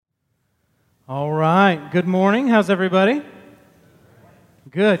All right. Good morning. How's everybody?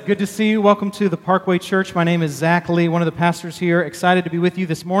 Good. Good to see you. Welcome to the Parkway Church. My name is Zach Lee, one of the pastors here. Excited to be with you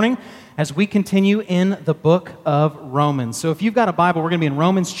this morning as we continue in the book of Romans. So if you've got a Bible, we're going to be in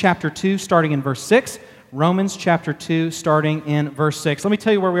Romans chapter 2, starting in verse 6. Romans chapter 2, starting in verse 6. Let me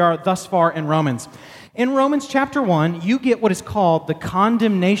tell you where we are thus far in Romans. In Romans chapter 1, you get what is called the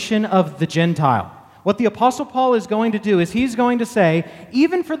condemnation of the Gentile. What the Apostle Paul is going to do is he's going to say,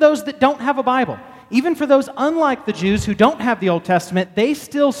 even for those that don't have a Bible, even for those unlike the Jews who don't have the Old Testament, they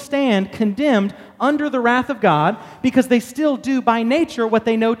still stand condemned under the wrath of God because they still do by nature what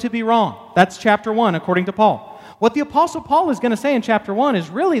they know to be wrong. That's chapter 1, according to Paul. What the Apostle Paul is going to say in chapter 1 is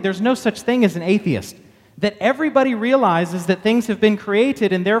really there's no such thing as an atheist, that everybody realizes that things have been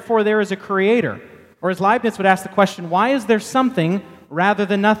created and therefore there is a creator. Or as Leibniz would ask the question, why is there something rather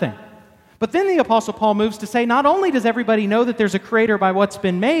than nothing? But then the Apostle Paul moves to say, not only does everybody know that there's a creator by what's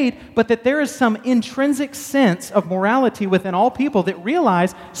been made, but that there is some intrinsic sense of morality within all people that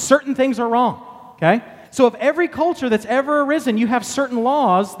realize certain things are wrong, okay? So of every culture that's ever arisen, you have certain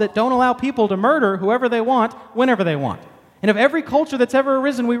laws that don't allow people to murder whoever they want, whenever they want. And of every culture that's ever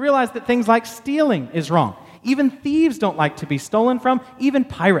arisen, we realize that things like stealing is wrong. Even thieves don't like to be stolen from. Even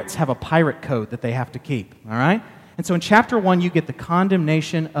pirates have a pirate code that they have to keep, all right? And so in chapter 1, you get the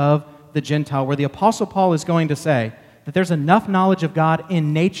condemnation of the Gentile, where the Apostle Paul is going to say that there's enough knowledge of God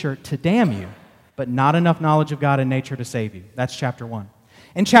in nature to damn you, but not enough knowledge of God in nature to save you. That's chapter 1.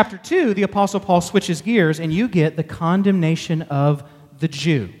 In chapter 2, the Apostle Paul switches gears, and you get the condemnation of the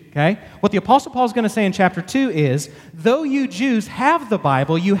Jew. Okay? What the Apostle Paul is going to say in chapter 2 is, though you Jews have the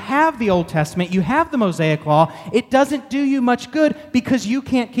Bible, you have the Old Testament, you have the Mosaic Law, it doesn't do you much good because you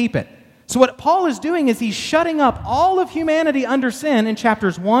can't keep it. So what Paul is doing is he's shutting up all of humanity under sin in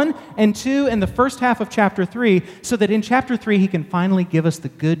chapters 1 and 2 and the first half of chapter 3 so that in chapter 3 he can finally give us the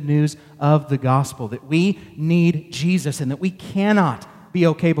good news of the gospel, that we need Jesus and that we cannot be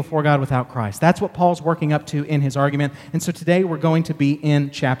okay before God without Christ. That's what Paul's working up to in his argument. And so today we're going to be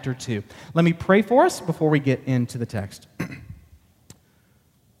in chapter 2. Let me pray for us before we get into the text.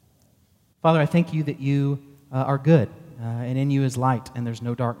 Father, I thank you that you are good and in you is light and there's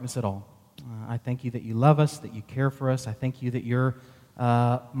no darkness at all. I thank you that you love us, that you care for us. I thank you that you're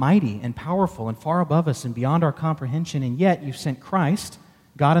mighty and powerful and far above us and beyond our comprehension, and yet you've sent Christ,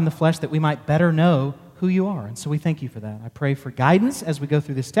 God in the flesh, that we might better know who you are. And so we thank you for that. I pray for guidance as we go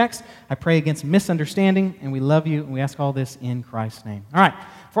through this text. I pray against misunderstanding, and we love you, and we ask all this in Christ's name. All right,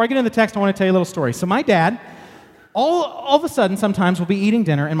 before I get into the text, I want to tell you a little story. So my dad, all of a sudden, sometimes we'll be eating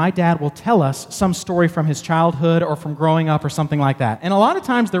dinner, and my dad will tell us some story from his childhood or from growing up or something like that. And a lot of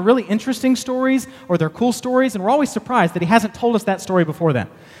times, they're really interesting stories or they're cool stories, and we're always surprised that he hasn't told us that story before then.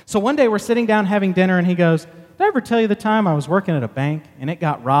 So one day, we're sitting down having dinner, and he goes, "Did I ever tell you the time I was working at a bank, and it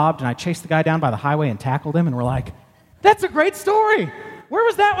got robbed, and I chased the guy down by the highway and tackled him?" And we're like, "That's a great story. Where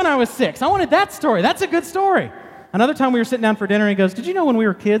was that when I was 6? I wanted that story. That's a good story." Another time, we were sitting down for dinner, and he goes, "Did you know when we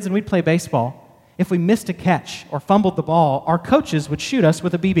were kids and we'd play baseball, if we missed a catch or fumbled the ball, our coaches would shoot us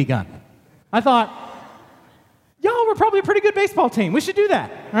with a BB gun?" I thought, y'all were probably a pretty good baseball team. We should do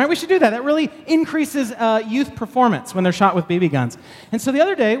that. All right, we should do that. That really increases youth performance when they're shot with BB guns. And so the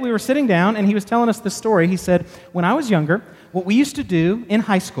other day, we were sitting down, and he was telling us this story. He said, when I was younger, what we used to do in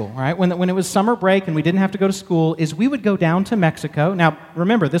high school, all right, when it was summer break and we didn't have to go to school, is we would go down to Mexico. Now,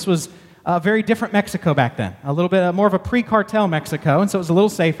 remember, this was a very different Mexico back then, a little bit more of a pre-cartel Mexico, and so it was a little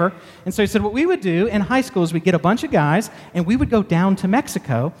safer. And so he said what we would do in high school is we'd get a bunch of guys, and we would go down to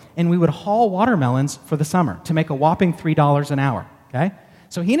Mexico, and we would haul watermelons for the summer to make a whopping $3 an hour, okay?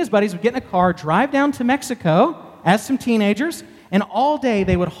 So he and his buddies would get in a car, drive down to Mexico as some teenagers, and all day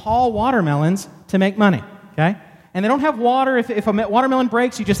they would haul watermelons to make money, okay? And they don't have water. If a watermelon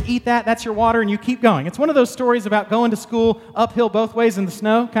breaks, you just eat that. That's your water, and you keep going. It's one of those stories about going to school uphill both ways in the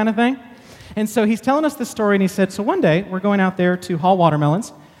snow kind of thing. And so he's telling us this story, and he said, so one day, we're going out there to haul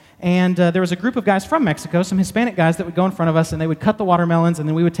watermelons, and there was a group of guys from Mexico, some Hispanic guys that would go in front of us, and they would cut the watermelons, and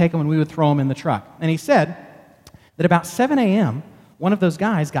then we would take them, and we would throw them in the truck. And he said that about 7 a.m., one of those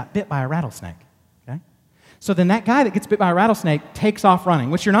guys got bit by a rattlesnake, okay? So then that guy that gets bit by a rattlesnake takes off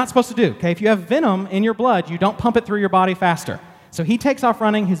running, which you're not supposed to do, okay? If you have venom in your blood, you don't pump it through your body faster. So he takes off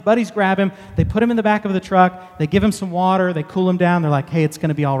running, his buddies grab him, they put him in the back of the truck, they give him some water, they cool him down, they're like, hey, it's going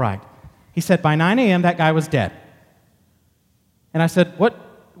to be all right. He said, by 9 a.m., that guy was dead. And I said, what?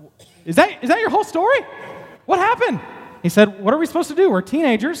 Is that your whole story? What happened? He said, what are we supposed to do? We're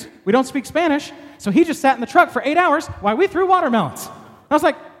teenagers. We don't speak Spanish. So he just sat in the truck for 8 hours while we threw watermelons. I was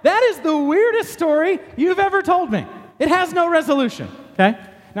like, that is the weirdest story you've ever told me. It has no resolution, okay?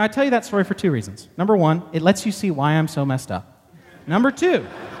 Now, I tell you that story for 2 reasons. Number 1, it lets you see why I'm so messed up. Number 2,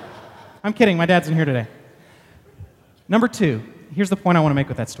 I'm kidding. My dad's in here today. Number two, here's the point I want to make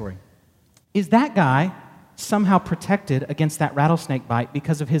with that story. Is that guy somehow protected against that rattlesnake bite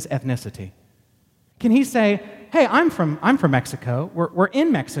because of his ethnicity? Can he say, hey, I'm from Mexico. We're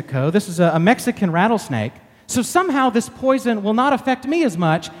in Mexico. This is a Mexican rattlesnake. So somehow this poison will not affect me as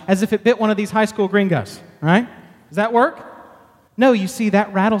much as if it bit one of these high school gringos, right? Does that work? No, you see,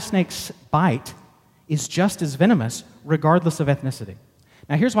 that rattlesnake's bite is just as venomous regardless of ethnicity.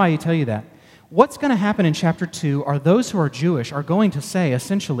 Now, here's why I tell you that. What's going to happen in chapter 2 are those who are Jewish are going to say,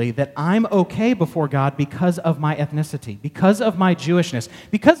 essentially, that I'm okay before God because of my ethnicity, because of my Jewishness,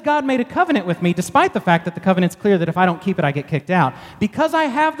 because God made a covenant with me, despite the fact that the covenant's clear that if I don't keep it, I get kicked out. Because I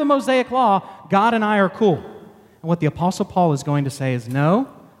have the Mosaic law, God and I are cool. And what the Apostle Paul is going to say is, no,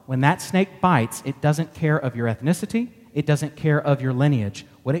 when that snake bites, it doesn't care of your ethnicity, it doesn't care of your lineage.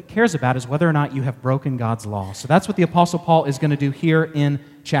 What it cares about is whether or not you have broken God's law. So that's what the Apostle Paul is going to do here in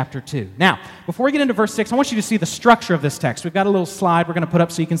chapter 2. Now, before we get into verse 6, I want you to see the structure of this text. We've got a little slide we're going to put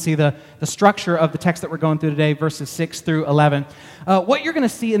up so you can see the structure of the text that we're going through today, verses 6 through 11. What you're going to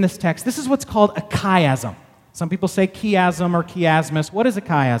see in this text, this is what's called a chiasm. Some people say chiasm or chiasmus. What is a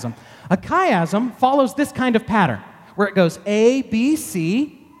chiasm? A chiasm follows this kind of pattern, where it goes A, B,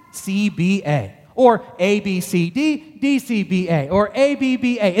 C, C, B, A. Or A, B, C, D, D, C, B, A, or A, B,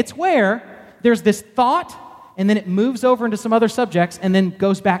 B, A. It's where there's this thought, and then it moves over into some other subjects, and then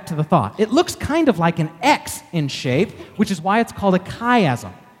goes back to the thought. It looks kind of like an X in shape, which is why it's called a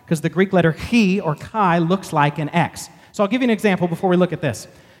chiasm, because the Greek letter chi, or chi, looks like an X. So I'll give you an example before we look at this.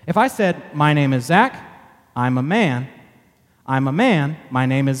 If I said, my name is Zach, I'm a man, my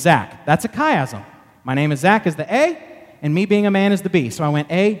name is Zach. That's a chiasm. My name is Zach is the A, and me being a man is the B. So I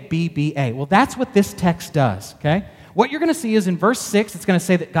went A, B, B, A. Well, that's what this text does, okay? What you're going to see is in verse 6, it's going to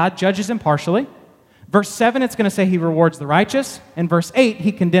say that God judges impartially. Verse 7, it's going to say he rewards the righteous. In verse 8,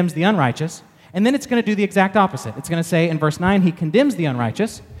 he condemns the unrighteous. And then it's going to do the exact opposite. It's going to say in verse 9, he condemns the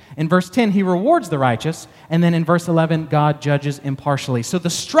unrighteous. In verse 10, he rewards the righteous. And then in verse 11, God judges impartially. So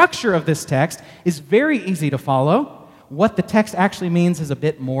the structure of this text is very easy to follow. What the text actually means is a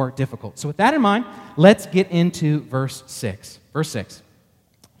bit more difficult. So with that in mind, let's get into verse 6. Verse 6.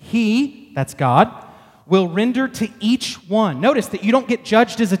 He, that's God, will render to each one. Notice that you don't get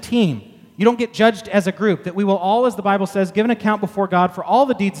judged as a team. You don't get judged as a group. That we will all, as the Bible says, give an account before God for all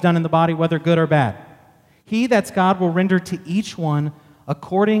the deeds done in the body, whether good or bad. He, that's God, will render to each one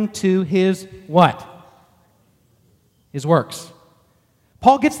according to his what? His works.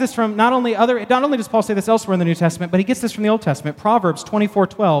 Paul gets this from not only does Paul say this elsewhere in the New Testament, but he gets this from the Old Testament. Proverbs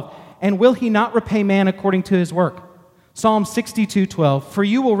 24:12, and will he not repay man according to his work? Psalm 62:12, for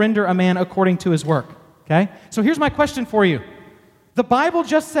you will render a man according to his work. Okay? So here's my question for you. The Bible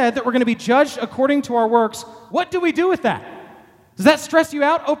just said that we're going to be judged according to our works. What do we do with that? Does that stress you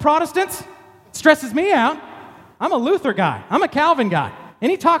out, oh Protestants? It stresses me out. I'm a Luther guy. I'm a Calvin guy.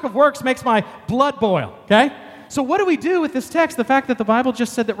 Any talk of works makes my blood boil, okay? So what do we do with this text? The fact that the Bible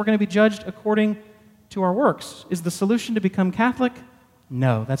just said that we're going to be judged according to our works. Is the solution to become Catholic?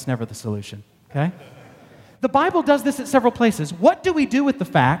 No, that's never the solution, okay? The Bible does this at several places. What do we do with the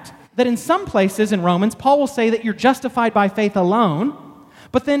fact that in some places in Romans, Paul will say that you're justified by faith alone,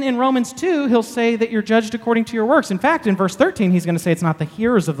 but then in Romans 2, he'll say that you're judged according to your works. In fact, in verse 13, he's going to say it's not the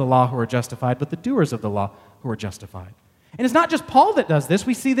hearers of the law who are justified, but the doers of the law who are justified. And it's not just Paul that does this.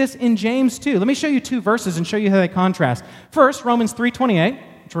 We see this in James too. Let me show you two verses and show you how they contrast. First, Romans 3:28,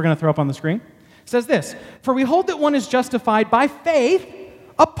 which we're going to throw up on the screen, says this, for we hold that one is justified by faith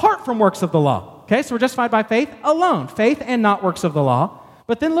apart from works of the law. Okay, so we're justified by faith alone, faith and not works of the law.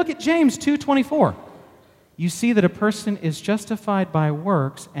 But then look at James 2:24. You see that a person is justified by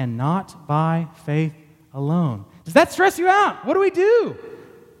works and not by faith alone. Does that stress you out? What do we do?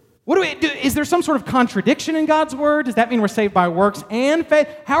 What do we do? Is there some sort of contradiction in God's word? Does that mean we're saved by works and faith?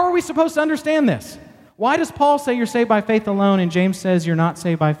 How are we supposed to understand this? Why does Paul say you're saved by faith alone and James says you're not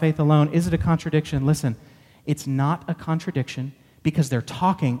saved by faith alone? Is it a contradiction? Listen, it's not a contradiction because they're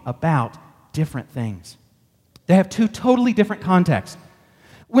talking about different things. They have two totally different contexts.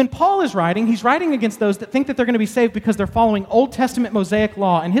 When Paul is writing, he's writing against those that think that they're going to be saved because they're following Old Testament Mosaic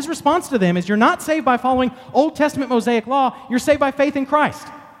law. And his response to them is, you're not saved by following Old Testament Mosaic law, you're saved by faith in Christ.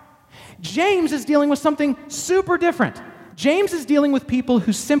 James is dealing with something super different. James is dealing with people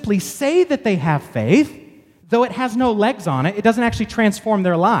who simply say that they have faith, though it has no legs on it, it doesn't actually transform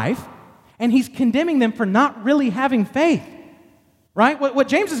their life, and he's condemning them for not really having faith. Right? What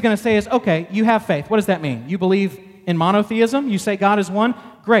James is going to say is, okay, you have faith. What does that mean? You believe in monotheism? You say God is one?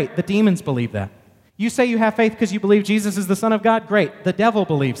 Great, the demons believe that. You say you have faith because you believe Jesus is the Son of God? Great, the devil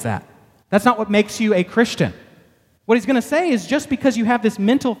believes that. That's not what makes you a Christian. What he's going to say is just because you have this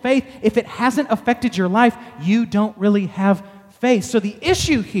mental faith, if it hasn't affected your life, you don't really have faith. So the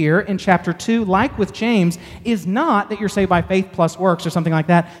issue here in chapter 2, like with James, is not that you're saved by faith plus works or something like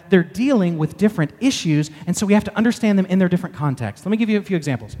that. They're dealing with different issues, and so we have to understand them in their different contexts. Let me give you a few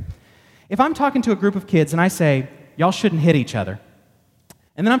examples. If I'm talking to a group of kids and I say, y'all shouldn't hit each other,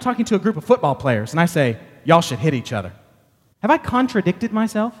 and then I'm talking to a group of football players and I say, y'all should hit each other, have I contradicted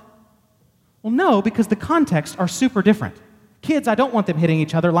myself? Well, no, because the contexts are super different. Kids, I don't want them hitting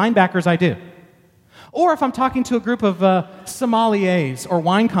each other. Linebackers, I do. Or if I'm talking to a group of sommeliers or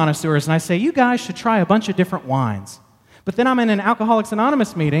wine connoisseurs and I say, you guys should try a bunch of different wines. But then I'm in an Alcoholics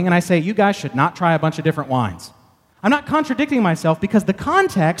Anonymous meeting and I say, you guys should not try a bunch of different wines. I'm not contradicting myself because the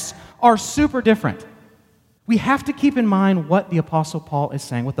contexts are super different. We have to keep in mind what the Apostle Paul is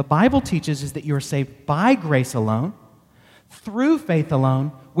saying. What the Bible teaches is that you are saved by grace alone, through faith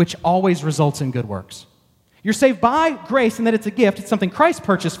alone, which always results in good works. You're saved by grace in that it's a gift. It's something Christ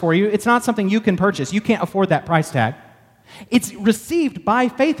purchased for you. It's not something you can purchase. You can't afford that price tag. It's received by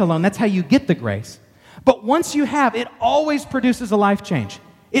faith alone. That's how you get the grace. But once you have, it always produces a life change.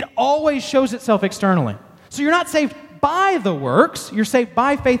 It always shows itself externally. So you're not saved by the works. You're saved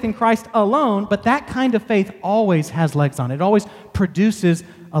by faith in Christ alone, but that kind of faith always has legs on it. It always produces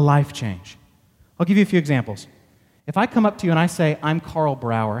a life change. I'll give you a few examples. If I come up to you and I say, I'm Carl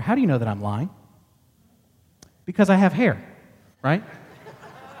Brower, how do you know that I'm lying? Because I have hair, right?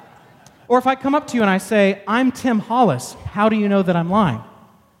 Or if I come up to you and I say, I'm Tim Hollis, how do you know that I'm lying?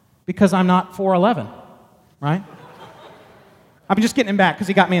 Because I'm not 4'11", right? I'm just getting him back because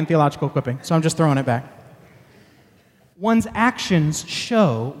he got me in theological equipping, so I'm just throwing it back. One's actions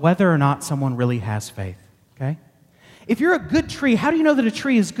show whether or not someone really has faith, okay? If you're a good tree, how do you know that a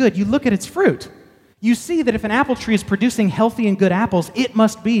tree is good? You look at its fruit. You see that if an apple tree is producing healthy and good apples, it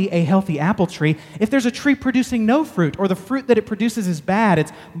must be a healthy apple tree. If there's a tree producing no fruit, or the fruit that it produces is bad,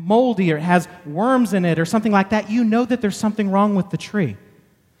 it's moldy, or it has worms in it, or something like that, you know that there's something wrong with the tree.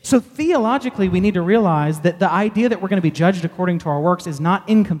 So theologically, we need to realize that the idea that we're going to be judged according to our works is not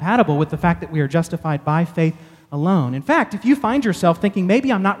incompatible with the fact that we are justified by faith alone. In fact, if you find yourself thinking,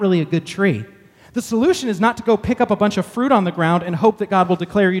 maybe I'm not really a good tree, the solution is not to go pick up a bunch of fruit on the ground and hope that God will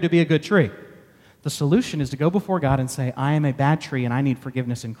declare you to be a good tree. The solution is to go before God and say, I am a bad tree and I need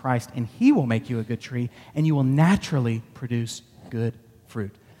forgiveness in Christ, and He will make you a good tree, and you will naturally produce good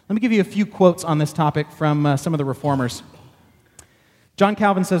fruit. Let me give you a few quotes on this topic from some of the reformers. John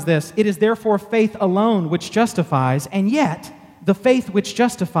Calvin says this, it is therefore faith alone which justifies, and yet the faith which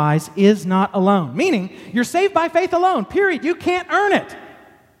justifies is not alone. Meaning, you're saved by faith alone, period. You can't earn it.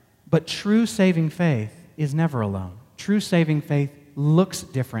 But true saving faith is never alone. True saving faith looks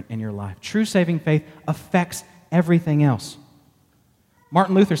different in your life. True saving faith affects everything else.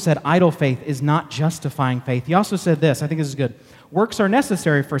 Martin Luther said idle faith is not justifying faith. He also said this, I think this is good. Works are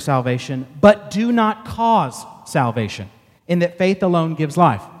necessary for salvation, but do not cause salvation, in that faith alone gives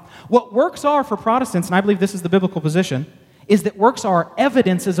life. What works are for Protestants, and I believe this is the biblical position, is that works are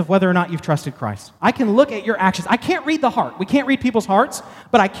evidences of whether or not you've trusted Christ. I can look at your actions. I can't read the heart. We can't read people's hearts,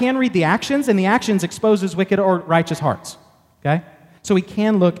 but I can read the actions, and the actions exposes wicked or righteous hearts. Okay? So we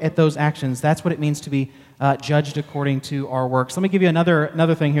can look at those actions. That's what it means to be judged according to our works. Let me give you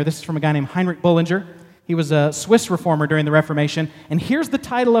another thing here. This is from a guy named Heinrich Bullinger. He was a Swiss reformer during the Reformation. And here's the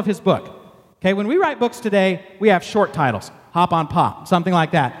title of his book. Okay, when we write books today, we have short titles. Hop on Pop, something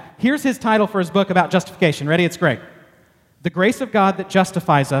like that. Here's his title for his book about justification. Ready? It's great. The grace of God that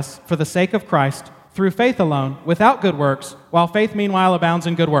justifies us for the sake of Christ through faith alone, without good works, while faith meanwhile abounds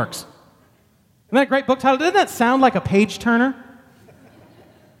in good works. Isn't that a great book title? Doesn't that sound like a page turner?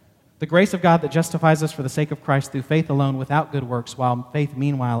 The grace of God that justifies us for the sake of Christ through faith alone, without good works, while faith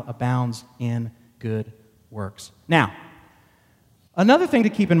meanwhile abounds in good works. Now, another thing to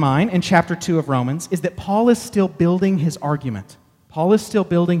keep in mind in chapter 2 of Romans is that Paul is still building his argument. Paul is still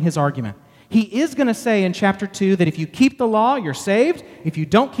building his argument. He is going to say in chapter 2 that if you keep the law, you're saved. If you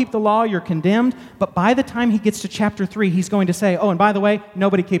don't keep the law, you're condemned. But by the time he gets to chapter 3, he's going to say, oh, and by the way,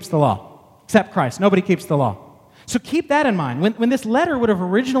 nobody keeps the law except Christ. Nobody keeps the law. So keep that in mind. When this letter would have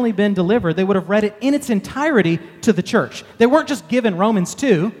originally been delivered, they would have read it in its entirety to the church. They weren't just given Romans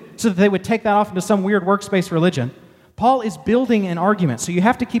 2 so that they would take that off into some weird workspace religion. Paul is building an argument. So you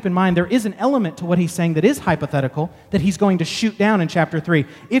have to keep in mind there is an element to what he's saying that is hypothetical that he's going to shoot down in chapter 3.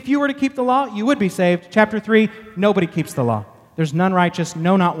 If you were to keep the law, you would be saved. Chapter 3, nobody keeps the law. There's none righteous,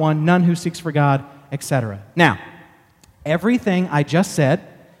 no, not one, none who seeks for God, etc. Now, everything I just said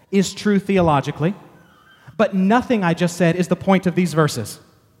is true theologically. But nothing I just said is the point of these verses.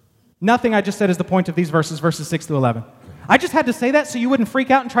 Nothing I just said is the point of these verses 6 through 11. I just had to say that so you wouldn't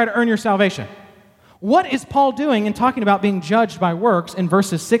freak out and try to earn your salvation. What is Paul doing in talking about being judged by works in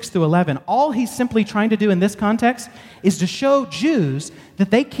verses 6 through 11? All he's simply trying to do in this context is to show Jews that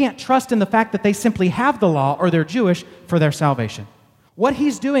they can't trust in the fact that they simply have the law or they're Jewish for their salvation. What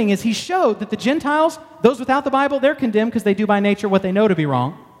he's doing is he showed that the Gentiles, those without the Bible, they're condemned because they do by nature what they know to be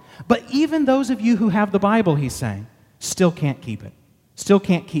wrong. But even those of you who have the Bible, he's saying, still can't keep it. Still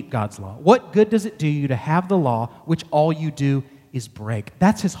can't keep God's law. What good does it do you to have the law which all you do is break?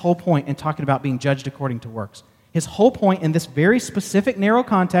 That's his whole point in talking about being judged according to works. His whole point in this very specific, narrow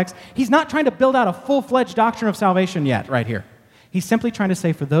context, he's not trying to build out a full-fledged doctrine of salvation yet, right here. He's simply trying to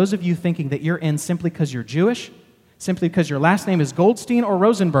say, for those of you thinking that you're in simply because you're Jewish, simply because your last name is Goldstein or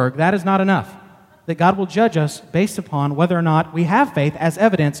Rosenberg, that is not enough. That God will judge us based upon whether or not we have faith as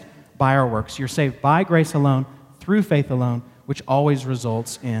evidenced by our works. You're saved by grace alone, through faith alone, which always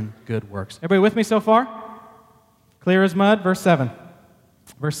results in good works. Everybody with me so far? Clear as mud? Verse 7.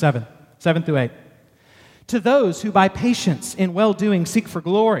 Verse 7. 7 through 8. To those who by patience in well-doing seek for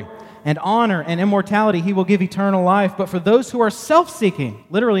glory and honor and immortality, he will give eternal life. But for those who are self-seeking,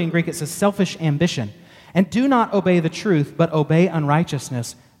 literally in Greek it says selfish ambition, and do not obey the truth, but obey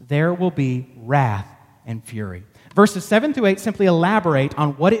unrighteousness, there will be wrath and fury. Verses 7 through 8 simply elaborate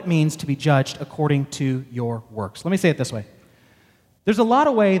on what it means to be judged according to your works. Let me say it this way. There's a lot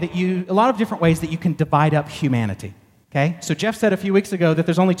of different ways that you can divide up humanity. Okay? So Jeff said a few weeks ago that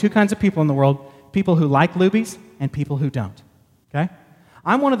there's only two kinds of people in the world, people who like Luby's and people who don't. Okay?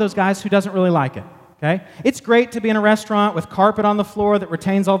 I'm one of those guys who doesn't really like it. Okay? It's great to be in a restaurant with carpet on the floor that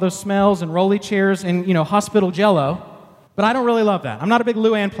retains all those smells and rolly chairs and, hospital jello, but I don't really love that. I'm not a big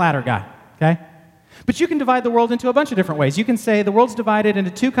Luann platter guy. Okay? But you can divide the world into a bunch of different ways. You can say the world's divided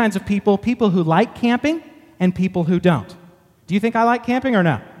into two kinds of people, people who like camping and people who don't. Do you think I like camping or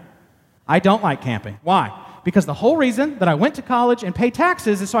no? I don't like camping. Why? Because the whole reason that I went to college and pay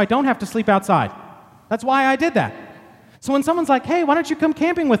taxes is so I don't have to sleep outside. That's why I did that. So when someone's like, hey, why don't you come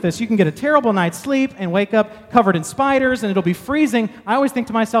camping with us? You can get a terrible night's sleep and wake up covered in spiders and it'll be freezing. I always think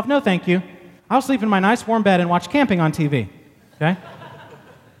to myself, no, thank you. I'll sleep in my nice warm bed and watch camping on TV. Okay?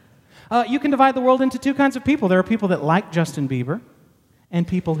 You can divide the world into two kinds of people. There are people that like Justin Bieber and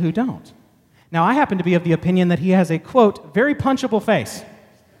people who don't. Now, I happen to be of the opinion that he has a, quote, very punchable face.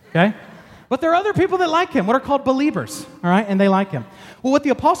 Okay? But there are other people that like him, what are called believers, all right? And they like him. Well, what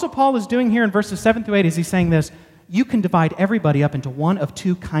the Apostle Paul is doing here in verses 7 through 8 is he's saying this: you can divide everybody up into one of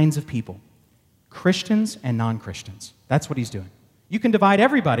two kinds of people, Christians and non-Christians. That's what he's doing. You can divide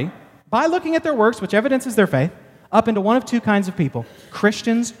everybody, by looking at their works, which evidences their faith, up into one of two kinds of people,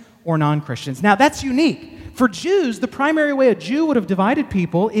 Christians or non-Christians. Now, that's unique. For Jews, the primary way a Jew would have divided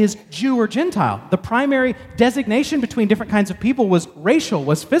people is Jew or Gentile. The primary designation between different kinds of people was racial,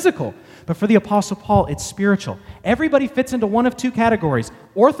 was physical. But for the Apostle Paul, it's spiritual. Everybody fits into one of two categories: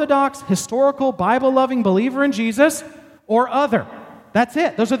 Orthodox, historical, Bible-loving believer in Jesus, or other. That's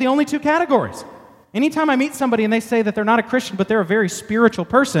it. Those are the only two categories. Anytime I meet somebody and they say that they're not a Christian, but they're a very spiritual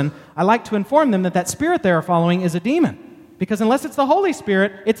person, I like to inform them that that spirit they are following is a demon. Because unless it's the Holy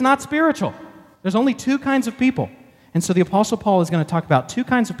Spirit, it's not spiritual. There's only two kinds of people. And so the Apostle Paul is going to talk about two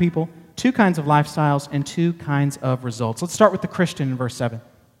kinds of people, two kinds of lifestyles, and two kinds of results. Let's start with the Christian in verse 7.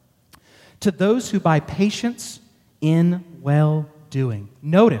 To those who by patience in well-doing.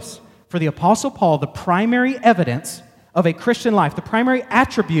 Notice, for the Apostle Paul, the primary evidence of a Christian life, the primary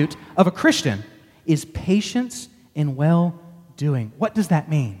attribute of a Christian is patience in well-doing. What does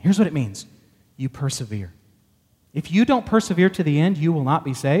that mean? Here's what it means. You persevere. If you don't persevere to the end, you will not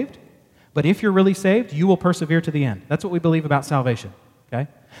be saved. But if you're really saved, you will persevere to the end. That's what we believe about salvation. Okay?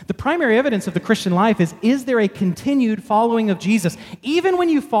 The primary evidence of the Christian life is there a continued following of Jesus? Even when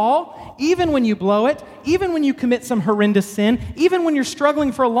you fall, even when you blow it, even when you commit some horrendous sin, even when you're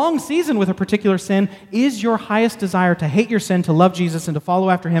struggling for a long season with a particular sin, is your highest desire to hate your sin, to love Jesus, and to follow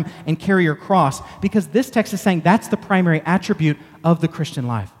after him and carry your cross? Because this text is saying that's the primary attribute of the Christian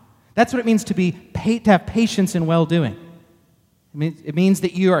life. That's what it means to have patience in well-doing. It means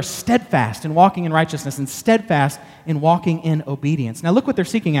that you are steadfast in walking in righteousness and steadfast in walking in obedience. Now look what they're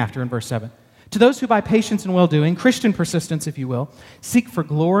seeking after in verse 7. To those who by patience and well-doing, Christian persistence, if you will, seek for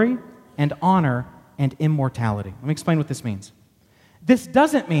glory and honor and immortality. Let me explain what this means. This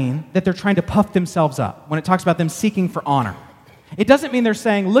doesn't mean that they're trying to puff themselves up when it talks about them seeking for honor. It doesn't mean they're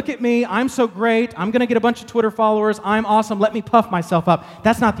saying, look at me, I'm so great, I'm going to get a bunch of Twitter followers, I'm awesome, let me puff myself up.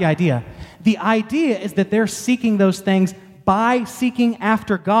 That's not the idea. The idea is that they're seeking those things by seeking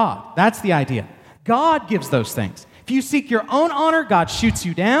after God. That's the idea. God gives those things. If you seek your own honor, God shoots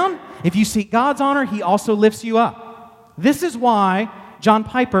you down. If you seek God's honor, he also lifts you up. This is why John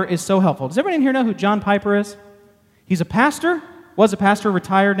Piper is so helpful. Does everyone in here know who John Piper is? He's a pastor, was a pastor,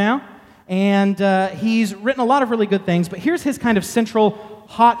 retired now, and he's written a lot of really good things, but here's his kind of central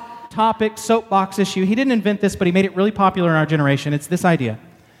hot topic, soapbox issue. He didn't invent this, but he made it really popular in our generation. It's this idea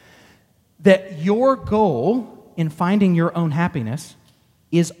that your goal in finding your own happiness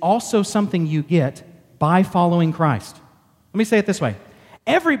is also something you get by following Christ. Let me say it this way.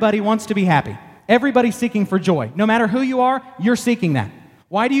 Everybody wants to be happy. Everybody's seeking for joy. No matter who you are, you're seeking that.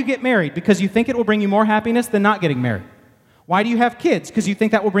 Why do you get married? Because you think it will bring you more happiness than not getting married. Why do you have kids? Because you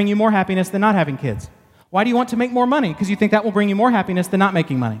think that will bring you more happiness than not having kids. Why do you want to make more money? Because you think that will bring you more happiness than not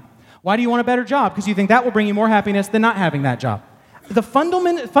making money. Why do you want a better job? Because you think that will bring you more happiness than not having that job. The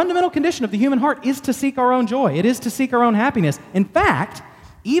fundamental condition of the human heart is to seek our own joy. It is to seek our own happiness. In fact,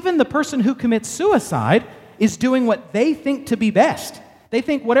 even the person who commits suicide is doing what they think to be best. They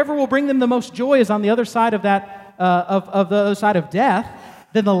think whatever will bring them the most joy is on the other side of that, of the other side of death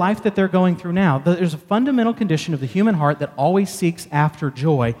than the life that they're going through now. There's a fundamental condition of the human heart that always seeks after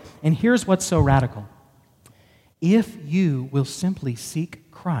joy. And here's what's so radical. If you will simply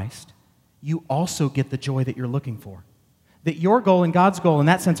seek Christ, you also get the joy that you're looking for. That your goal and God's goal in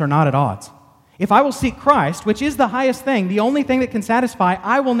that sense are not at odds. If I will seek Christ, which is the highest thing, the only thing that can satisfy,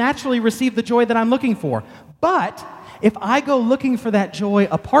 I will naturally receive the joy that I'm looking for. But if I go looking for that joy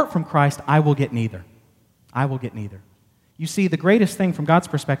apart from Christ, I will get neither. I will get neither. You see, the greatest thing from God's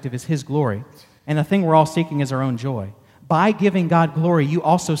perspective is His glory, and the thing we're all seeking is our own joy. By giving God glory, you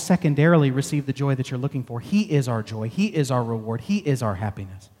also secondarily receive the joy that you're looking for. He is our joy. He is our reward. He is our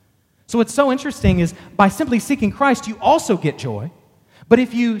happiness. So what's so interesting is by simply seeking Christ, you also get joy. But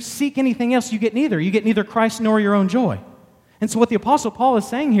if you seek anything else, you get neither. You get neither Christ nor your own joy. And so what the Apostle Paul is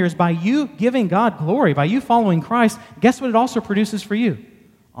saying here is by you giving God glory, by you following Christ, guess what it also produces for you?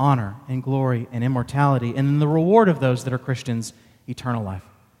 Honor and glory and immortality, and then the reward of those that are Christians, eternal life.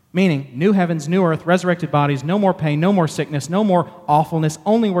 Meaning, new heavens, new earth, resurrected bodies, no more pain, no more sickness, no more awfulness,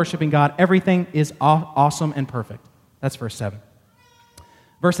 only worshiping God. Everything is awesome and perfect. That's verse 7.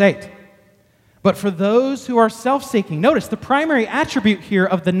 Verse 8. But for those who are self-seeking, notice the primary attribute here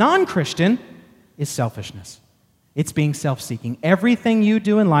of the non-Christian is selfishness. It's being self-seeking. Everything you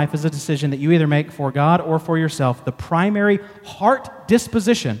do in life is a decision that you either make for God or for yourself. The primary heart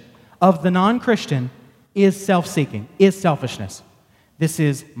disposition of the non-Christian is self-seeking, is selfishness. This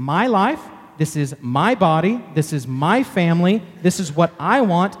is my life, this is my body, this is my family, this is what I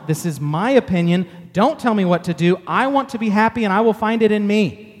want, this is my opinion. Don't tell me what to do. I want to be happy and I will find it in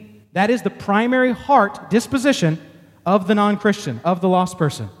me. That is the primary heart disposition of the non-Christian, of the lost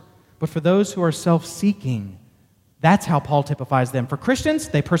person. But for those who are self-seeking, that's how Paul typifies them. For Christians,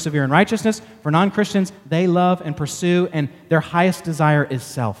 they persevere in righteousness. For non-Christians, they love and pursue, and their highest desire is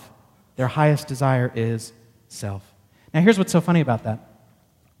self. Their highest desire is self. Now, here's what's so funny about that.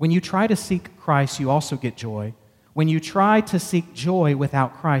 When you try to seek Christ, you also get joy. When you try to seek joy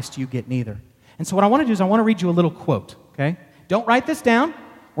without Christ, you get neither. And so what I want to do is I want to read you a little quote, okay? Don't write this down.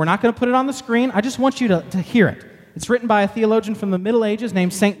 We're not going to put it on the screen. I just want you to hear it. It's written by a theologian from the Middle Ages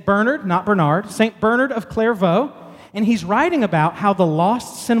named St. Bernard, not Bernard, St. Bernard of Clairvaux. And he's writing about how the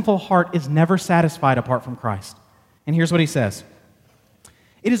lost, sinful heart is never satisfied apart from Christ. And here's what he says.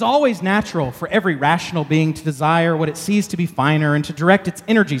 It is always natural for every rational being to desire what it sees to be finer and to direct its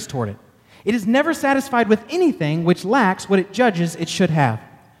energies toward it. It is never satisfied with anything which lacks what it judges it should have.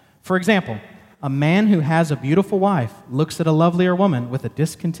 For example, a man who has a beautiful wife looks at a lovelier woman with a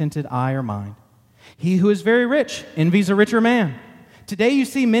discontented eye or mind. He who is very rich envies a richer man. Today you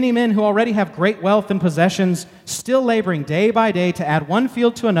see many men who already have great wealth and possessions still laboring day by day to add one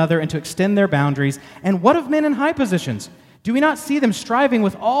field to another and to extend their boundaries. And what of men in high positions? Do we not see them striving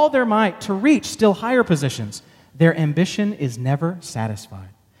with all their might to reach still higher positions? Their ambition is never satisfied.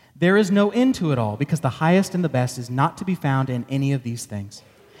 There is no end to it all, because the highest and the best is not to be found in any of these things.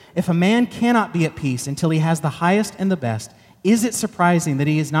 If a man cannot be at peace until he has the highest and the best, is it surprising that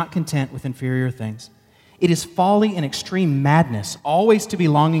he is not content with inferior things? It is folly and extreme madness always to be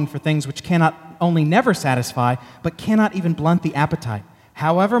longing for things which cannot only never satisfy, but cannot even blunt the appetite.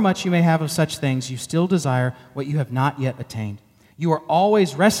 However much you may have of such things, you still desire what you have not yet attained. You are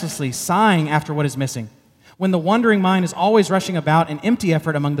always restlessly sighing after what is missing. When the wandering mind is always rushing about in empty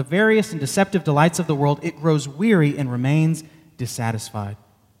effort among the various and deceptive delights of the world, it grows weary and remains dissatisfied.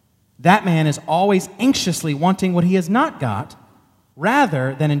 That man is always anxiously wanting what he has not got,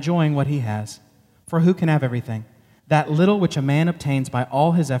 rather than enjoying what he has. For who can have everything? That little which a man obtains by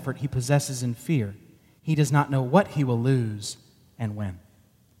all his effort he possesses in fear. He does not know what he will lose and when.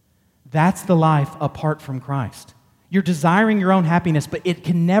 That's the life apart from Christ. You're desiring your own happiness, but it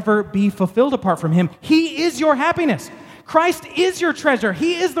can never be fulfilled apart from Him. He is your happiness. Christ is your treasure.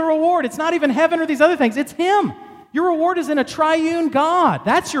 He is the reward. It's not even heaven or these other things. It's Him. Your reward is in a triune God.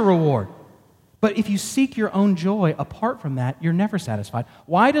 That's your reward. But if you seek your own joy apart from that, you're never satisfied.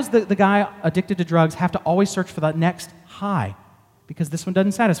 Why does the guy addicted to drugs have to always search for that next high? Because this one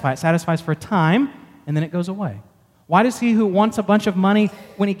doesn't satisfy. It satisfies for a time, and then it goes away. Why does he who wants a bunch of money,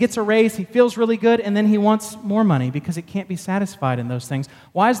 when he gets a raise, he feels really good, and then he wants more money because it can't be satisfied in those things?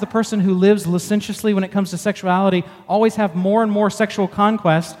 Why is the person who lives licentiously when it comes to sexuality always have more and more sexual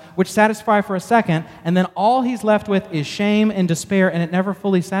conquest, which satisfy for a second, and then all he's left with is shame and despair, and it never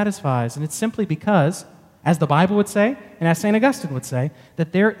fully satisfies? And it's simply because, as the Bible would say, and as St. Augustine would say,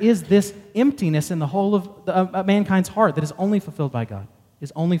 that there is this emptiness in the whole of mankind's heart that is only fulfilled by God,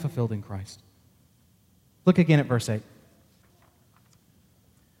 is only fulfilled in Christ. Look again at verse 8.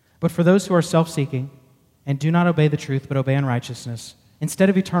 But for those who are self-seeking and do not obey the truth but obey unrighteousness, instead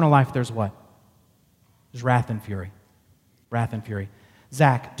of eternal life, there's what? There's wrath and fury. Wrath and fury.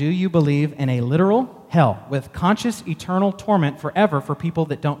 Zach, do you believe in a literal hell with conscious eternal torment forever for people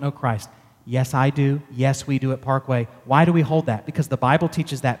that don't know Christ? Yes, I do. Yes, we do at Parkway. Why do we hold that? Because the Bible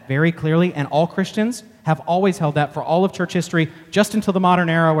teaches that very clearly, and all Christians have always held that for all of church history, just until the modern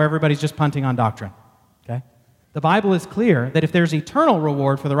era where everybody's just punting on doctrine. Okay? The Bible is clear that if there's eternal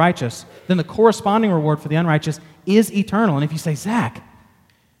reward for the righteous, then the corresponding reward for the unrighteous is eternal. And if you say, Zach,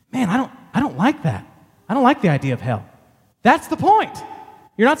 man, I don't like that. I don't like the idea of hell. That's the point.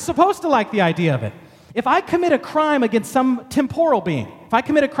 You're not supposed to like the idea of it. If I commit a crime against some temporal being, if I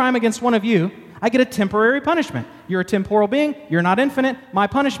commit a crime against one of you, I get a temporary punishment. You're a temporal being, you're not infinite. My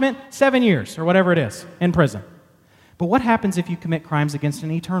punishment, 7 years or whatever it is in prison. But what happens if you commit crimes against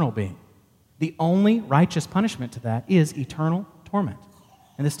an eternal being? The only righteous punishment to that is eternal torment.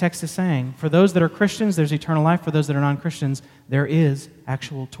 And this text is saying, for those that are Christians, there's eternal life. For those that are non-Christians, there is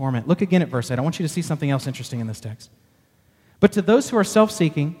actual torment. Look again at verse 8. I want you to see something else interesting in this text. But to those who are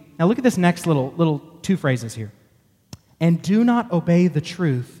self-seeking, now look at this next little two phrases here. And do not obey the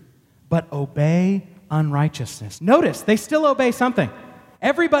truth, but obey unrighteousness. Notice, they still obey something.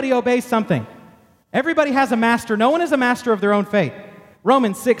 Everybody obeys something. Everybody has a master. No one is a master of their own fate.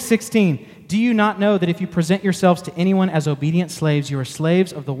 Romans 6:16, do you not know that if you present yourselves to anyone as obedient slaves, you are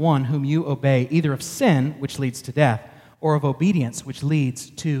slaves of the one whom you obey, either of sin, which leads to death, or of obedience, which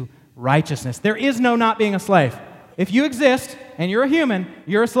leads to righteousness? There is no not being a slave. If you exist and you're a human,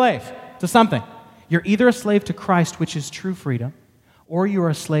 you're a slave to something. You're either a slave to Christ, which is true freedom, or you are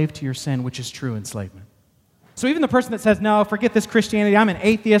a slave to your sin, which is true enslavement. So even the person that says, no, forget this Christianity, I'm an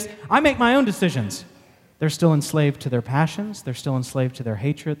atheist, I make my own decisions, they're still enslaved to their passions, they're still enslaved to their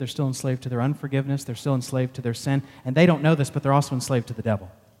hatred, they're still enslaved to their unforgiveness, they're still enslaved to their sin, and they don't know this, but they're also enslaved to the devil.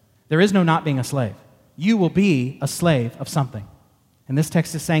 There is no not being a slave. You will be a slave of something. And this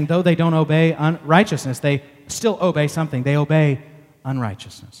text is saying, though they don't obey righteousness, they still obey something. They obey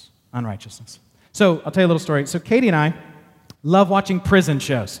unrighteousness. Unrighteousness. So I'll tell you a little story. So Katie and I love watching prison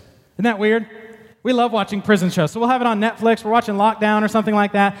shows. Isn't that weird? We love watching prison shows. So we'll have it on Netflix. We're watching Lockdown or something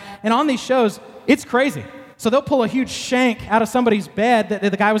like that. And on these shows, it's crazy. So they'll pull a huge shank out of somebody's bed that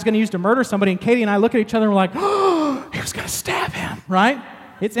the guy was going to use to murder somebody. And Katie and I look at each other and we're like, oh, he was going to stab him, right?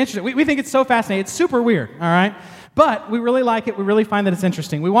 It's interesting. We think it's so fascinating. It's super weird, all right? But we really like it. We really find that it's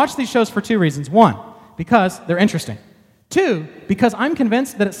interesting. We watch these shows for two reasons. One, because they're interesting. Two, because I'm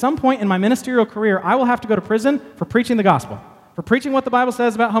convinced that at some point in my ministerial career, I will have to go to prison for preaching the gospel, for preaching what the Bible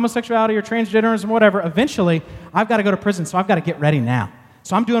says about homosexuality or transgenderism or whatever. Eventually, I've got to go to prison, so I've got to get ready now.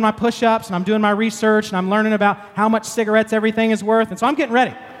 So I'm doing my push-ups, and I'm doing my research, and I'm learning about how much cigarettes everything is worth, and so I'm getting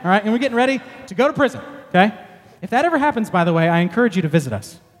ready, all right? And we're getting ready to go to prison, okay? If that ever happens, by the way, I encourage you to visit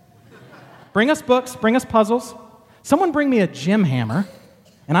us. Bring us books, bring us puzzles. Someone bring me a gym hammer,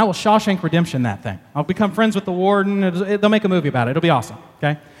 and I will Shawshank Redemption that thing. I'll become friends with the warden. They'll make a movie about it. It'll be awesome,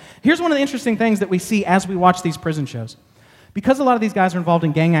 okay? Here's one of the interesting things that we see as we watch these prison shows. Because a lot of these guys are involved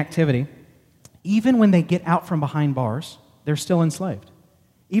in gang activity, even when they get out from behind bars, they're still enslaved.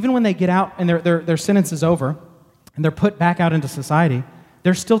 Even when they get out and their sentence is over and they're put back out into society,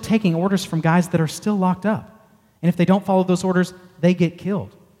 they're still taking orders from guys that are still locked up. And if they don't follow those orders, they get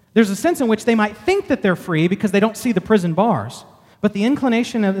killed. There's a sense in which they might think that they're free because they don't see the prison bars, but the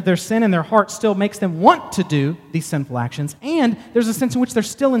inclination of their sin in their heart still makes them want to do these sinful actions, and there's a sense in which they're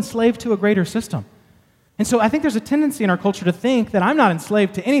still enslaved to a greater system. And so I think there's a tendency in our culture to think that I'm not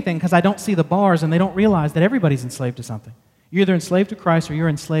enslaved to anything because I don't see the bars, and they don't realize that everybody's enslaved to something. You're either enslaved to Christ or you're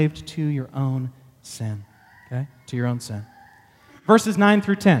enslaved to your own sin, okay? To your own sin. Verses 9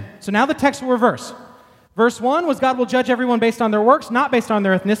 through 10. So now the text will reverse. Verse 1 was God will judge everyone based on their works, not based on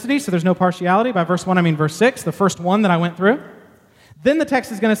their ethnicity, so there's no partiality. By verse 1, I mean verse 6, the first one that I went through. Then the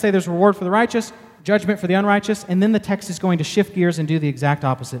text is going to say there's reward for the righteous, judgment for the unrighteous, and then the text is going to shift gears and do the exact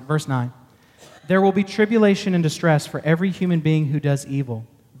opposite. Verse 9, there will be tribulation and distress for every human being who does evil.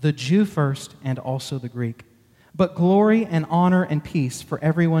 the Jew first and also the Greek. But glory and honor and peace for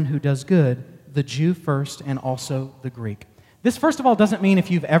everyone who does good, the Jew first and also the Greek. This, first of all, doesn't mean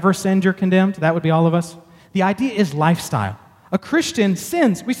if you've ever sinned, you're condemned. That would be all of us. The idea is lifestyle. A Christian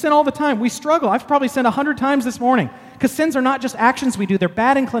sins. We sin all the time. We struggle. I've probably sinned 100 times this morning because sins are not just actions we do. They're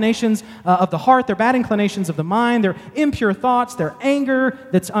bad inclinations of the heart. They're bad inclinations of the mind. They're impure thoughts. They're anger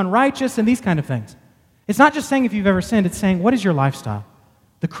that's unrighteous and these kind of things. It's not just saying if you've ever sinned. It's saying, what is your lifestyle?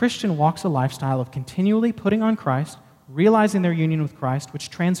 The Christian walks a lifestyle of continually putting on Christ, realizing their union with Christ, which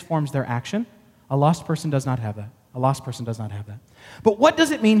transforms their action. A lost person does not have that. A lost person does not have that. But what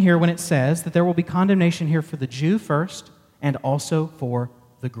does it mean here when it says that there will be condemnation here for the Jew first and also for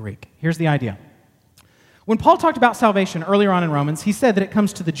the Greek? Here's the idea. When Paul talked about salvation earlier on in Romans, he said that it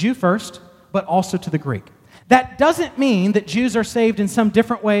comes to the Jew first, but also to the Greek. That doesn't mean that Jews are saved in some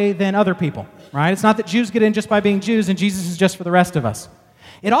different way than other people, right? It's not that Jews get in just by being Jews and Jesus is just for the rest of us.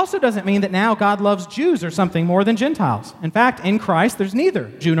 It also doesn't mean that now God loves Jews or something more than Gentiles. In fact, in Christ, there's neither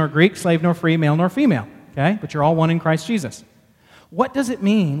Jew nor Greek, slave nor free, male nor female, okay? But you're all one in Christ Jesus. What does it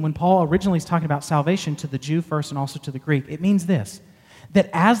mean when Paul originally is talking about salvation to the Jew first and also to the Greek? It means this, that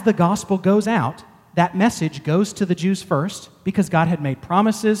as the gospel goes out, that message goes to the Jews first because God had made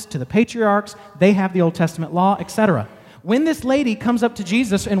promises to the patriarchs, they have the Old Testament law, etc. When this lady comes up to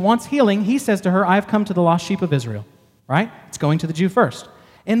Jesus and wants healing, he says to her, I have come to the lost sheep of Israel, right? It's going to the Jew first.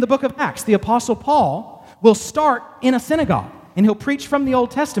 In the book of Acts, the Apostle Paul will start in a synagogue, and he'll preach from the Old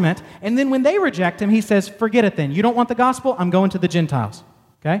Testament, and then when they reject him, he says, forget it then. You don't want the gospel? I'm going to the Gentiles,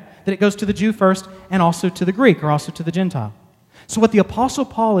 okay? That it goes to the Jew first and also to the Greek, or also to the Gentile. So what the Apostle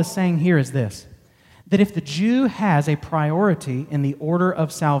Paul is saying here is this, that if the Jew has a priority in the order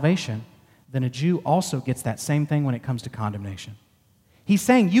of salvation, then a Jew also gets that same thing when it comes to condemnation. He's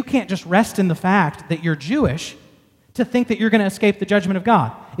saying you can't just rest in the fact that you're Jewish to think that you're going to escape the judgment of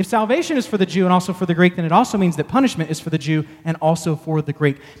God. If salvation is for the Jew and also for the Greek, then it also means that punishment is for the Jew and also for the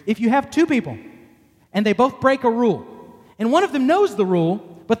Greek. If you have two people and they both break a rule, and one of them knows the rule,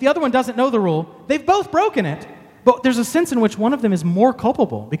 but the other one doesn't know the rule, they've both broken it, but there's a sense in which one of them is more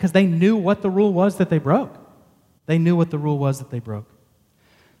culpable because they knew what the rule was that they broke. They knew what the rule was that they broke.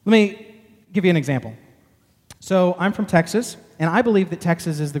 Let me give you an example. So I'm from Texas, and I believe that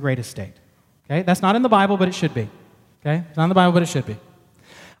Texas is the greatest state. Okay? That's not in the Bible, but it should be. Okay? It's not in the Bible, but it should be.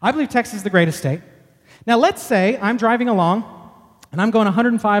 I believe Texas is the greatest state. Now, let's say I'm driving along, and I'm going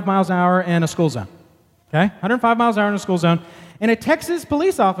 105 miles an hour in a school zone. Okay? 105 miles an hour in a school zone. And a Texas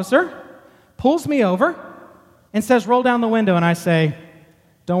police officer pulls me over and says, roll down the window. And I say,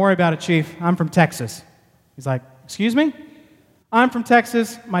 don't worry about it, Chief. I'm from Texas. He's like, excuse me? I'm from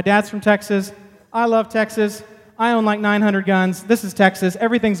Texas. My dad's from Texas. I love Texas. I own like 900 guns. This is Texas.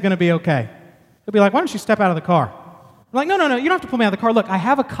 Everything's going to be okay. He'll be like, why don't you step out of the car? I'm like, no, you don't have to pull me out of the car. Look, I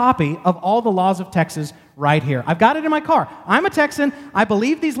have a copy of all the laws of Texas right here. I've got it in my car. I'm a Texan. I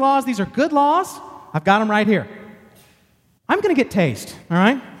believe these laws. These are good laws. I've got them right here. I'm going to get tased, all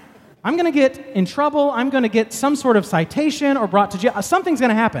right? I'm going to get in trouble. I'm going to get some sort of citation or brought to jail. Something's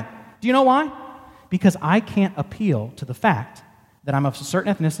going to happen. Do you know why? Because I can't appeal to the fact that I'm of a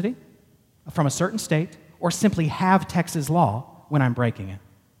certain ethnicity, from a certain state, or simply have Texas law when I'm breaking it.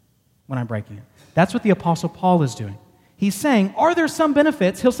 That's what the Apostle Paul is doing. He's saying, are there some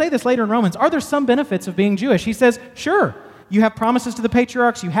benefits? He'll say this later in Romans. Are there some benefits of being Jewish? He says, sure. You have promises to the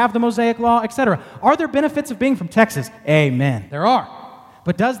patriarchs. You have the Mosaic law, etc. Are there benefits of being from Texas? Amen. There are.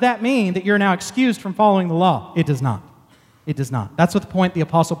 But does that mean that you're now excused from following the law? It does not. It does not. That's what the point the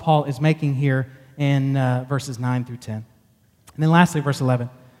Apostle Paul is making here in verses 9 through 10. And then lastly, verse 11.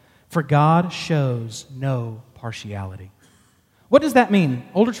 For God shows no partiality. What does that mean?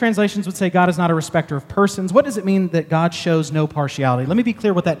 Older translations would say God is not a respecter of persons. What does it mean that God shows no partiality? Let me be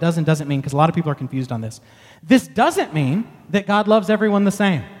clear what that does and doesn't mean, because a lot of people are confused on this. This doesn't mean that God loves everyone the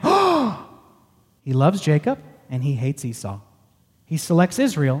same. He loves Jacob and he hates Esau. He selects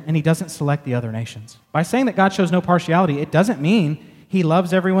Israel and he doesn't select the other nations. By saying that God shows no partiality, it doesn't mean he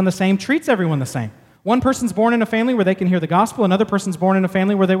loves everyone the same, treats everyone the same. One person's born in a family where they can hear the gospel, another person's born in a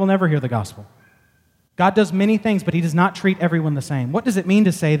family where they will never hear the gospel. God does many things, but he does not treat everyone the same. What does it mean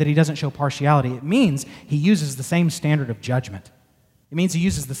to say that he doesn't show partiality? It means he uses the same standard of judgment. It means he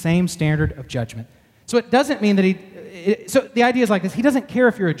uses the same standard of judgment. So it doesn't mean that so the idea is like this. He doesn't care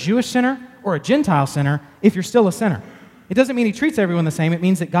if you're a Jewish sinner or a Gentile sinner if you're still a sinner. It doesn't mean he treats everyone the same. It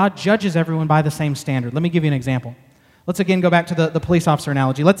means that God judges everyone by the same standard. Let me give you an example. Let's again go back to the police officer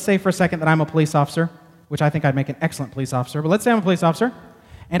analogy. Let's say for a second that I'm a police officer, which I think I'd make an excellent police officer, but let's say I'm a police officer,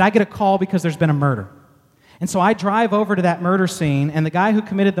 and I get a call because there's been a murder. And so I drive over to that murder scene, and the guy who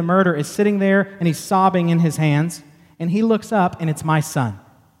committed the murder is sitting there, and he's sobbing in his hands, and he looks up, and it's my son.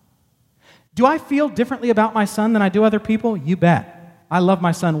 Do I feel differently about my son than I do other people? You bet. I love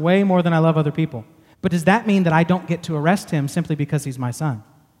my son way more than I love other people. But does that mean that I don't get to arrest him simply because he's my son?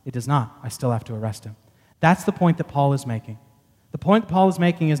 It does not. I still have to arrest him. That's the point that Paul is making. The point Paul is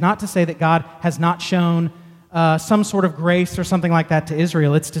making is not to say that God has not shown some sort of grace or something like that to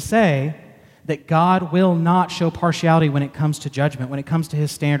Israel. It's to say that God will not show partiality when it comes to judgment, when it comes to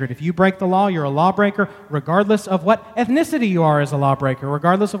his standard. If you break the law, you're a lawbreaker, regardless of what ethnicity you are as a lawbreaker,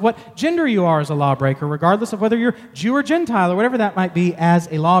 regardless of what gender you are as a lawbreaker, regardless of whether you're Jew or Gentile or whatever that might be as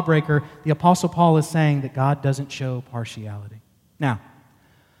a lawbreaker. The Apostle Paul is saying that God doesn't show partiality. Now,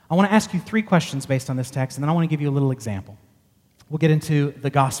 I want to ask you 3 questions based on this text, and then I want to give you a little example. We'll get into the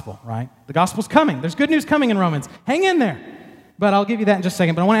gospel, right? The gospel's coming. There's good news coming in Romans. Hang in there. But I'll give you that in just a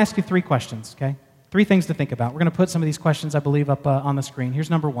second. But I want to ask you 3 questions, okay? 3 things to think about. We're going to put some of these questions, I believe, up on the screen.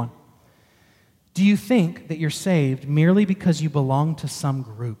 Here's number 1. Do you think that you're saved merely because you belong to some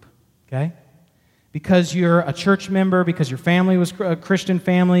group, okay? Because you're a church member, because your family was a Christian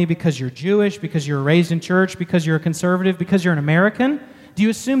family, because you're Jewish, because you were raised in church, because you're a conservative, because you're an American? Do you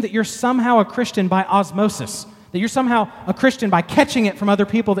assume that you're somehow a Christian by osmosis? That you're somehow a Christian by catching it from other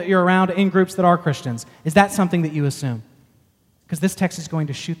people that you're around in groups that are Christians? Is that something that you assume? Because this text is going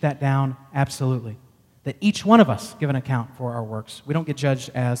to shoot that down absolutely. That each one of us give an account for our works. We don't get judged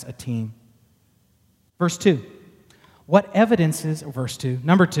as a team. Verse 2. What evidences, or verse 2,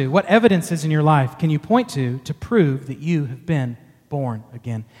 number 2, what evidences in your life can you point to prove that you have been born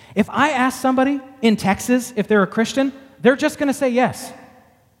again? If I ask somebody in Texas if they're a Christian, they're just going to say yes.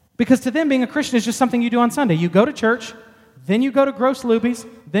 Because to them, being a Christian is just something you do on Sunday. You go to church, then you go to Gross Luby's,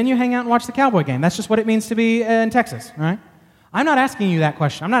 then you hang out and watch the Cowboy game. That's just what it means to be in Texas, right? I'm not asking you that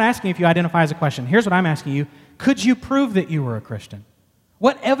question. I'm not asking if you identify as a question. Here's what I'm asking you. Could you prove that you were a Christian?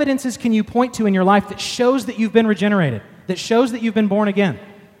 What evidences can you point to in your life that shows that you've been regenerated, that shows that you've been born again?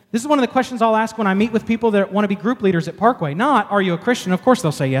 This is one of the questions I'll ask when I meet with people that want to be group leaders at Parkway. Not, are you a Christian? Of course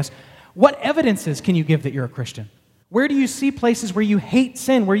they'll say yes. What evidences can you give that you're a Christian? Where do you see places where you hate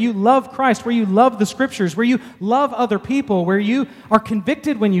sin, where you love Christ, where you love the Scriptures, where you love other people, where you are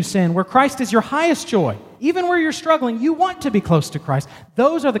convicted when you sin, where Christ is your highest joy? Even where you're struggling, you want to be close to Christ.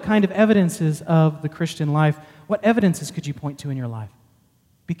 Those are the kind of evidences of the Christian life. What evidences could you point to in your life?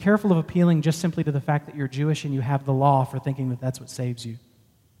 Be careful of appealing just simply to the fact that you're Jewish and you have the law for thinking that that's what saves you.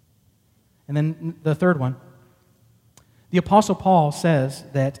 And then the third one. The Apostle Paul says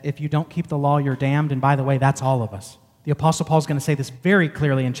that if you don't keep the law, you're damned. And by the way, that's all of us. The Apostle Paul is going to say this very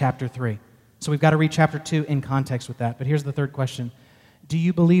clearly in chapter 3. So we've got to read chapter 2 in context with that. But here's the third question. Do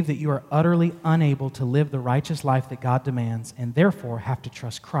you believe that you are utterly unable to live the righteous life that God demands and therefore have to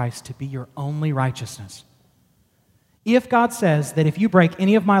trust Christ to be your only righteousness? If God says that if you break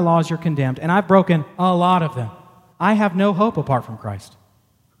any of my laws, you're condemned, and I've broken a lot of them, I have no hope apart from Christ.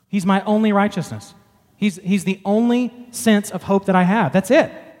 He's my only righteousness. He's the only sense of hope that I have. That's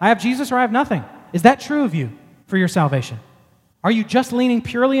it. I have Jesus or I have nothing. Is that true of you for your salvation? Are you just leaning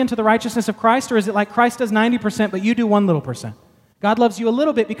purely into the righteousness of Christ, or is it like Christ does 90%, but you do 1 little percent? God loves you a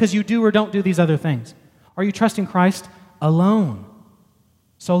little bit because you do or don't do these other things. Are you trusting Christ alone?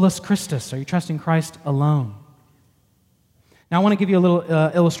 Solus Christus. Are you trusting Christ alone? Now I want to give you a little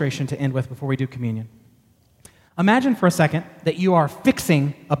illustration to end with before we do communion. Imagine for a second that you are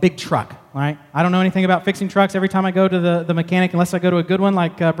fixing a big truck, right? I don't know anything about fixing trucks. Every time I go to the mechanic, unless I go to a good one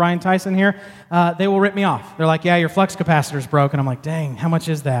like Brian Tyson here, they will rip me off. They're like, yeah, your flux capacitor's broke. And I'm like, dang, how much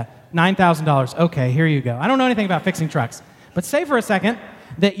is that? $9,000. Okay, here you go. I don't know anything about fixing trucks. But say for a second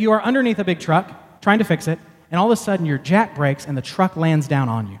that you are underneath a big truck trying to fix it, and all of a sudden your jack breaks and the truck lands down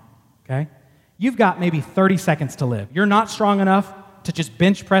on you, okay? You've got maybe 30 seconds to live. You're not strong enough to just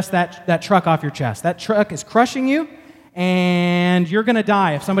bench press that truck off your chest. That truck is crushing you, and you're going to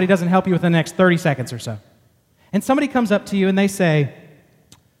die if somebody doesn't help you within the next 30 seconds or so. And somebody comes up to you and they say,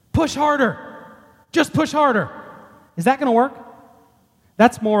 push harder. Just push harder. Is that going to work?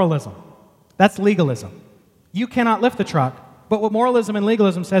 That's moralism. That's legalism. You cannot lift the truck, but what moralism and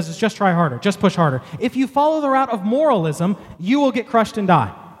legalism says is just try harder, just push harder. If you follow the route of moralism, you will get crushed and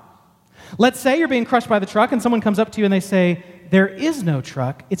die. Let's say you're being crushed by the truck and someone comes up to you and they say, there is no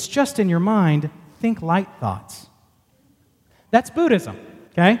truck, it's just in your mind, think light thoughts. That's Buddhism,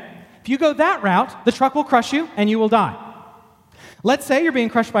 okay? If you go that route, the truck will crush you and you will die. Let's say you're being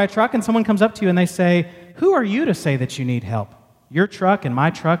crushed by a truck and someone comes up to you and they say, who are you to say that you need help? Your truck and my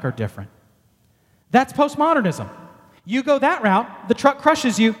truck are different. That's postmodernism. You go that route, the truck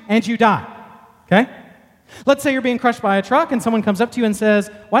crushes you and you die, okay? Let's say you're being crushed by a truck and someone comes up to you and says,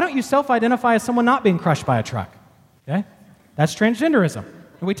 why don't you self-identify as someone not being crushed by a truck? Okay? That's transgenderism.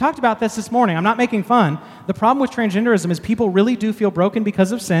 And we talked about this morning. I'm not making fun. The problem with transgenderism is people really do feel broken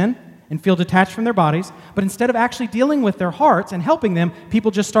because of sin, and feel detached from their bodies, but instead of actually dealing with their hearts and helping them, people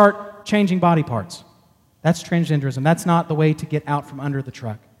just start changing body parts. That's transgenderism. That's not the way to get out from under the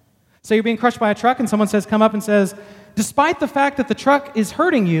truck. So you're being crushed by a truck and someone come up and says, despite the fact that the truck is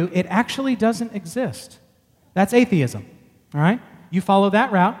hurting you, it actually doesn't exist. That's atheism, all right? You follow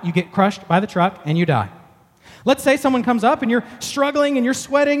that route, you get crushed by the truck, and you die. Let's say someone comes up and you're struggling and you're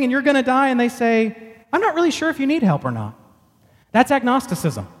sweating and you're going to die, and they say, I'm not really sure if you need help or not. That's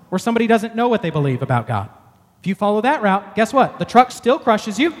agnosticism, where somebody doesn't know what they believe about God. If you follow that route, guess what? The truck still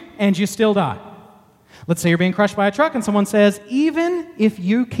crushes you, and you still die. Let's say you're being crushed by a truck, and someone says, even if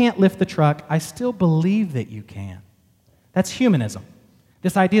you can't lift the truck, I still believe that you can. That's humanism.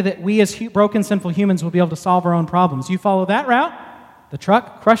 This idea that we as broken, sinful humans will be able to solve our own problems. You follow that route, the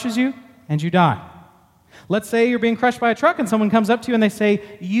truck crushes you, and you die. Let's say you're being crushed by a truck, and someone comes up to you and they say,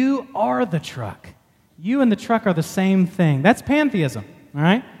 you are the truck. You and the truck are the same thing. That's pantheism, all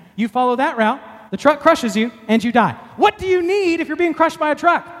right? You follow that route, the truck crushes you, and you die. What do you need if you're being crushed by a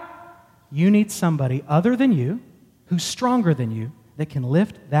truck? You need somebody other than you, who's stronger than you, that can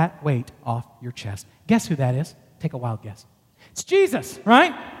lift that weight off your chest. Guess who that is? Take a wild guess. It's Jesus,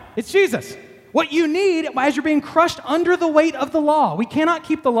 right? It's Jesus. What you need as you're being crushed under the weight of the law. We cannot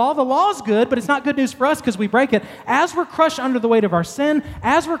keep the law. The law is good, but it's not good news for us because we break it. As we're crushed under the weight of our sin,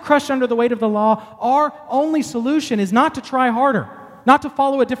 as we're crushed under the weight of the law, our only solution is not to try harder, not to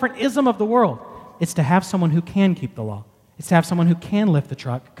follow a different ism of the world. It's to have someone who can keep the law. It's to have someone who can lift the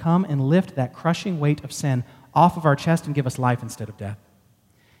truck, come and lift that crushing weight of sin off of our chest and give us life instead of death.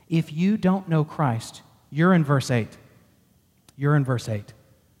 If you don't know Christ, you're in verse 8. You're in verse 8.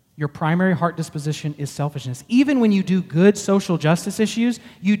 Your primary heart disposition is selfishness. Even when you do good social justice issues,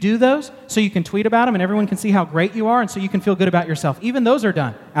 you do those so you can tweet about them and everyone can see how great you are and so you can feel good about yourself. Even those are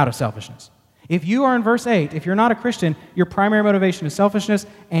done out of selfishness. If you are in verse 8, if you're not a Christian, your primary motivation is selfishness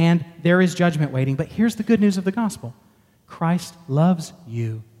and there is judgment waiting. But here's the good news of the gospel. Christ loves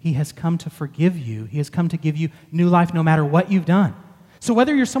you. He has come to forgive you. He has come to give you new life no matter what you've done. So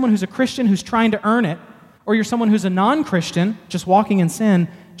whether you're someone who's a Christian who's trying to earn it, or you're someone who's a non-Christian just walking in sin,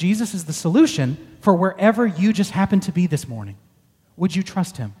 Jesus is the solution for wherever you just happen to be this morning. Would you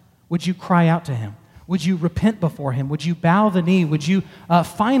trust Him? Would you cry out to Him? Would you repent before Him? Would you bow the knee? Would you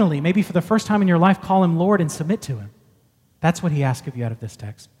finally, maybe for the first time in your life, call Him Lord and submit to Him? That's what He asks of you out of this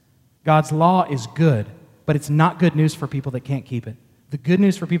text. God's law is good, but it's not good news for people that can't keep it. The good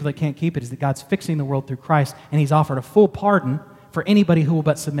news for people that can't keep it is that God's fixing the world through Christ, and He's offered a full pardon for anybody who will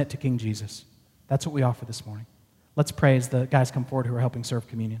but submit to King Jesus. That's what we offer this morning. Let's pray as the guys come forward who are helping serve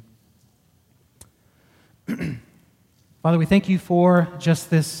communion. Father, we thank You for just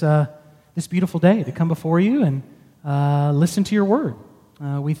this beautiful day to come before You and listen to Your word.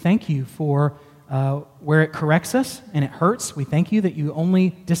 We thank You for where it corrects us and it hurts. We thank You that You only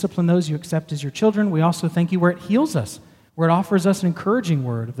discipline those You accept as Your children. We also thank You where it heals us, where it offers us an encouraging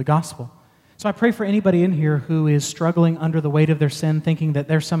word of the gospel. So I pray for anybody in here who is struggling under the weight of their sin, thinking that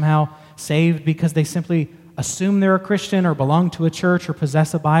they're somehow saved because they simply assume they're a Christian or belong to a church or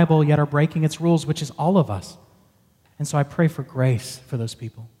possess a Bible, yet are breaking its rules, which is all of us. And so I pray for grace for those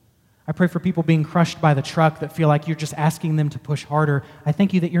people. I pray for people being crushed by the truck that feel like you're just asking them to push harder. I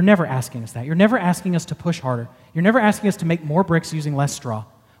thank You that You're never asking us that. You're never asking us to push harder. You're never asking us to make more bricks using less straw.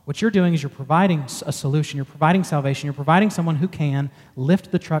 What You're doing is You're providing a solution. You're providing salvation. You're providing someone who can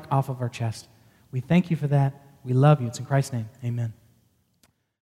lift the truck off of our chest. We thank You for that. We love You. It's in Christ's name. Amen.